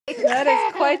That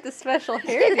is quite the special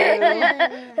hairdo.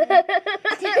 The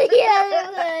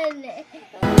other one.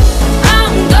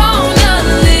 I'm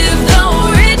gonna live the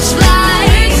rich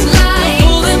life,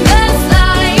 full and best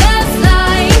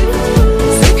life.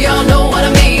 So if y'all know what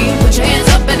I mean, put your hands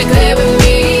up and declare with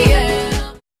me.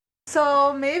 Yeah.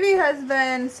 So maybe has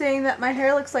been saying that my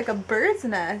hair looks like a bird's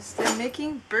nest and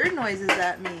making bird noises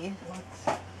at me.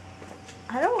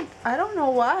 I don't know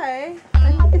why.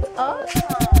 I think it's awesome.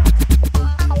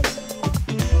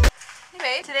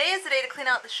 Anyway, today is the day to clean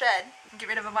out the shed and get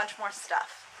rid of a bunch more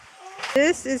stuff.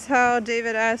 This is how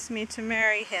David asked me to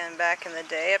marry him back in the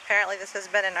day. Apparently this has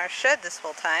been in our shed this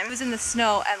whole time. It was in the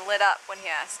snow and lit up when he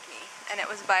asked me. And it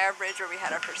was by our bridge where we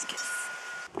had our first kiss.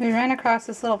 We ran across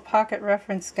this little pocket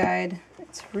reference guide.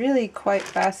 It's really quite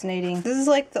fascinating. This is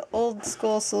like the old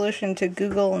school solution to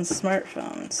Google and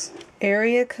smartphones.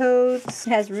 Area codes. It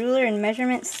has ruler and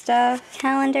measurement stuff,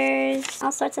 calendars,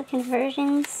 all sorts of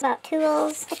conversions, about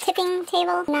tools, a tipping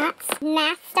table, knots,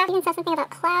 math stuff. You can tell something about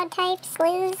cloud types,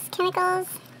 glues, chemicals,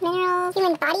 minerals,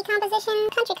 human body composition,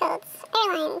 country codes,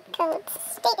 airline codes,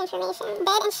 state information,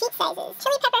 bed and sheet sizes,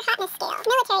 chili pepper hotness scale,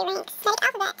 military ranks, medic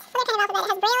alphabet, other kind of alphabet.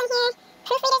 It has braille in here,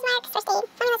 proofreader's marks, first aid,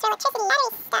 formulas for electricity,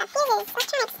 battery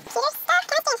stuff, fuses,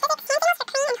 electronics, computers stuff, chemistry and physics, anything else for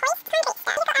crane and hoist, concrete stuff,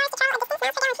 24 hours to travel a distance,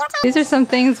 now for down fuel time. These are some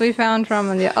things we found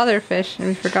from the other fish and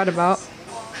we forgot about.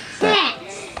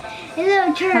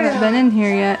 Haven't been in here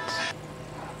yet.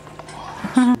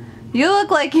 You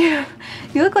look like you've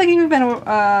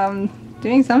been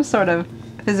doing some sort of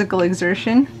physical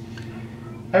exertion.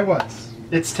 I was.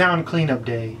 It's town cleanup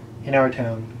day in our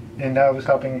town, and I was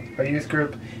helping our youth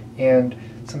group and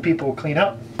some people clean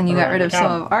up. And you got rid of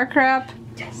some of our crap.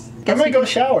 Yes. I'm gonna go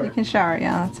shower. You can shower,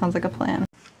 yeah, that sounds like a plan.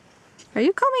 Are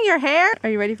you combing your hair? Are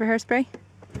you ready for hairspray?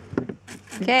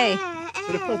 Okay.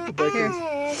 Here.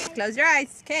 Close your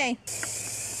eyes. Okay.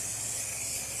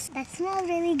 That smells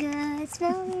really good. It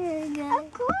smells really good.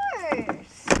 Of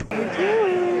course. Teddy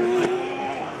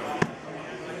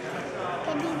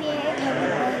bear, teddy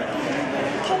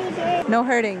bear, teddy bear. No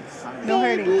hurting. No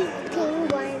hurting.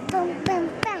 Penguin, bum, bum,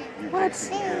 bum. What?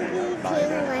 Baby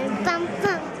penguin, bum,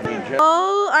 bum, bum.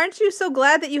 Oh, aren't you so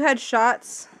glad that you had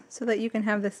shots so that you can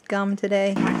have this gum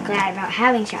today? I'm not glad about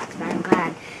having shots, but I'm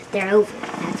glad they're over.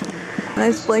 That's what I'm.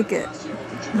 Nice blanket.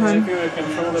 I feel I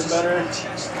control it better.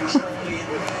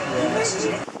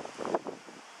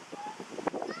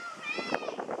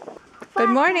 Good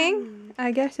morning.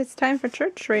 I guess it's time for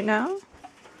church right now.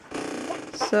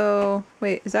 So,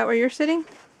 wait, is that where you're sitting?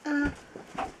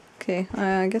 Okay,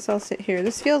 I guess I'll sit here.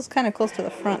 This feels kind of close to the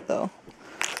front though.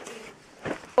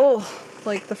 Oh,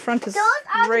 like the front is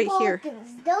right here.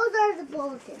 Those are the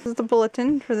bulletins. This is the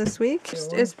bulletin for this week.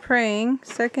 First is praying.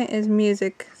 Second is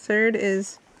music. Third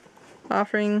is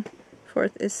offering.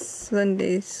 Fourth is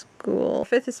Sunday school.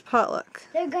 Fifth is potluck.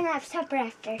 They're gonna have supper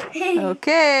after.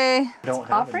 Okay. Don't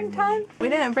have Offering any time? We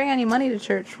didn't bring any money to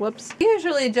church. Whoops. We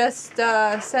usually just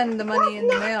send the money in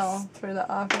the mail for the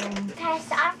offering. Pass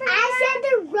the offering. I said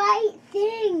the right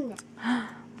thing.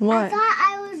 What? I thought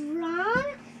I was wrong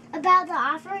about the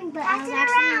offering, but I was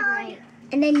actually right.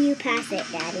 And then you pass it,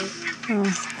 Daddy.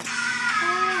 Oh.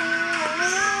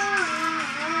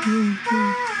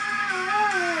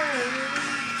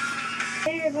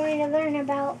 We're going to learn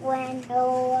about when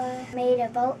Noah made a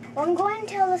boat. Well, I'm going to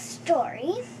tell a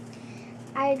story.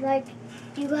 I'd like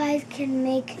you guys can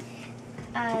make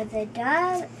the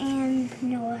dove and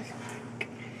Noah's Ark.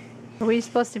 Are we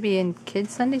supposed to be in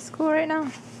kids Sunday school right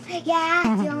now?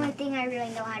 Yeah, it's the only thing I really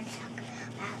know how to talk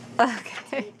about.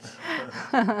 Okay.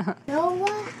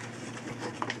 Noah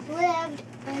lived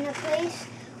in a place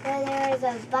where there was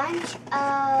a bunch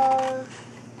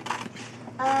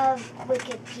of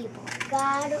wicked people.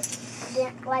 God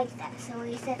didn't like that, so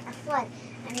he sent a flood,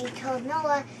 and he told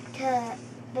Noah to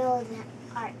build an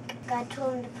ark. God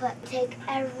told him to take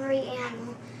every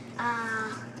animal,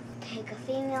 take a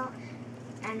female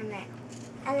and a male.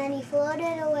 And then he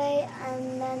floated away,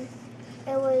 and then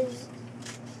it was,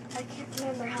 I can't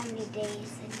remember how many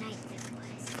days and nights it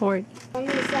was. 40. And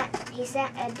he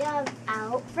sent a dove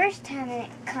out. First time it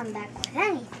didn't come back with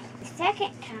anything. The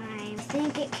second time, I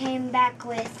think it came back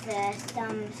with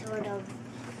some sort of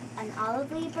an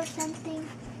olive leaf or something.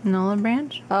 An olive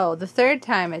branch? Oh, the third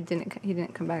time he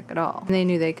didn't come back at all. And they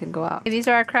knew they could go out. These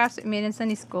are our crafts that we made in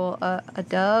Sunday school. A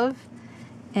dove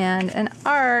and an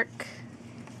ark.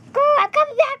 Oh, I'm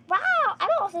coming back. Wow, I'm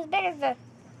almost as big as the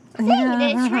thing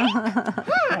that shrank.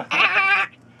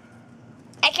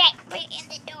 I can't put it in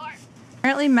the door.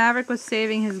 Apparently Maverick was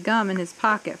saving his gum in his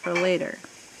pocket for later.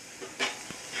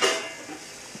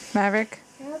 Maverick,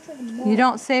 you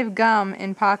don't save gum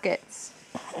in pockets.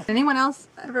 Anyone else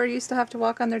ever used to have to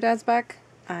walk on their dad's back?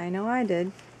 I know I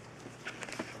did.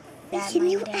 Can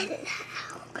you edit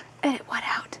that out? Edit what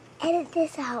out? Edit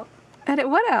this out. Edit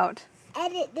what out?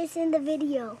 Edit this in the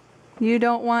video. You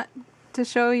don't want to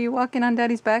show you walking on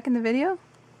Daddy's back in the video?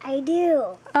 I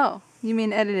do. Oh, you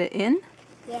mean edit it in?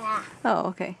 Yeah. Oh,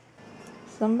 okay.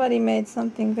 Somebody made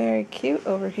something very cute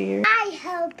over here. I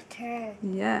helped her.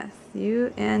 Yes,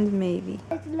 you and maybe.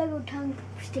 There's a little tongue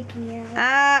sticking out.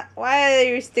 Ah, why are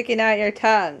you sticking out your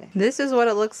tongue? This is what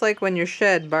it looks like when your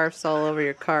shed barfs all over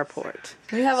your carport.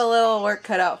 We have a little work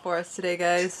cut out for us today,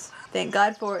 guys. Thank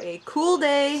God for a cool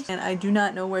day. And I do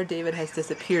not know where David has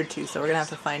disappeared to, so we're gonna have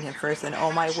to find him first. And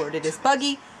oh my word, it is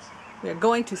buggy. We are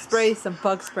going to spray some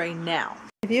bug spray now.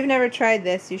 If you've never tried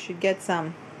this, you should get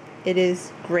some. It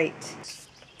is great.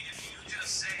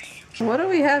 What do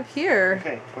we have here?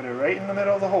 Okay, put it right in the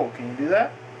middle of the hole. Can you do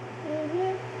that?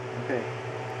 Okay,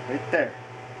 right there.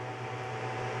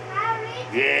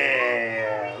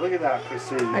 Yeah! Look at that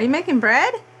precision. Are you making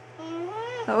bread?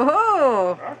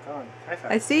 Oh! Rock on. High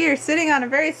five. I see you're sitting on a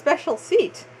very special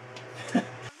seat. Something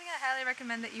I highly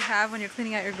recommend that you have when you're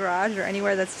cleaning out your garage or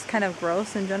anywhere that's kind of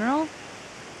gross in general.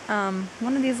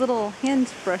 One of these little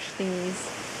hand brush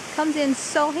thingies comes in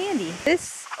so handy.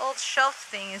 This old shelf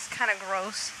thing is kind of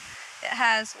gross. It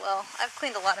has, well, I've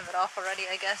cleaned a lot of it off already,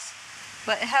 I guess.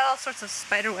 But it had all sorts of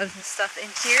spider webs and stuff in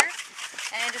here.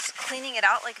 And just cleaning it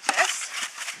out like this,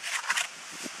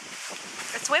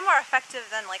 it's way more effective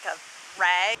than like a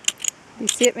rag. You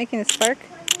see it making a spark?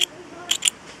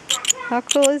 How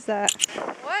cool is that?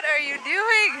 What are you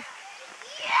doing?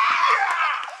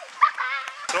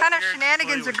 What kind of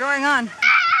shenanigans are going on?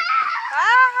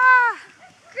 Ah!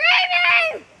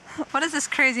 Screaming! What is this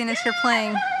craziness you're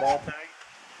playing? Ball tag.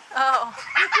 Oh.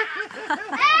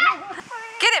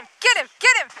 Get him! Get him!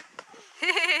 Get him!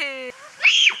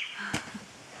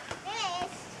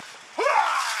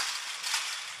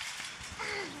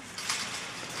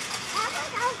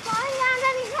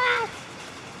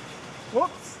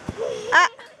 Whoops. Ah.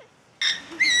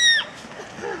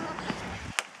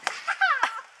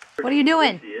 What are you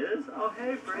doing? Oh,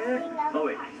 hey, Fred. Oh,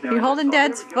 wait. You're holding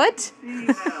Dad's foot?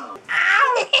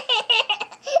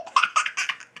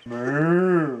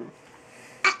 Moo.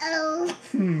 Uh-oh.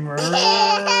 Moo.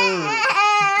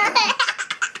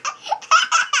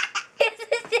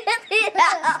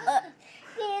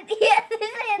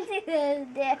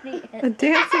 A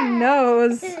dancing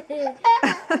nose.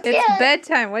 It's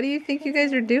bedtime. What do you think you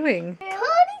guys are doing?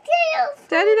 Ponytails.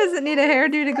 Daddy doesn't need a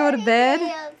hairdo to go to bed.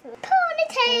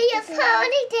 Ponytails,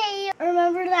 ponytails.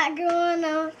 Remember that girl in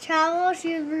travel?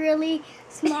 She was really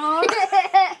small.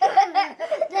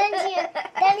 then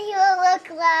he will look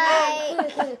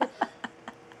like.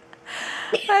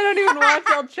 I don't even watch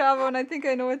El Chavo and I think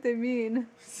I know what they mean.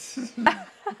 All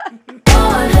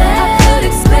I could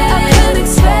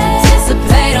expect,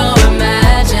 anticipate or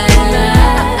imagine.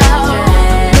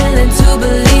 Willing to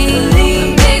believe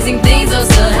amazing things will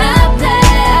still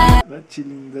happen. La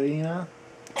chilindrina.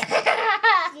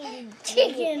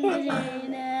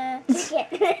 Chicken-drina.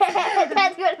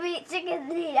 That's gonna be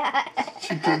chicken-drina. That's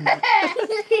a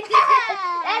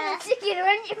chicken.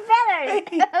 Where's your feathers?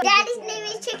 Daddy's name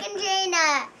is Chicken-drina.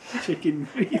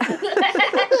 Chickenrina.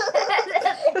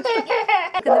 Look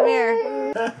in the mirror.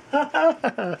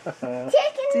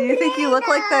 Do you think you look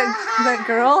like that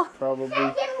girl? Probably.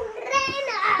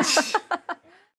 Chicken-drina.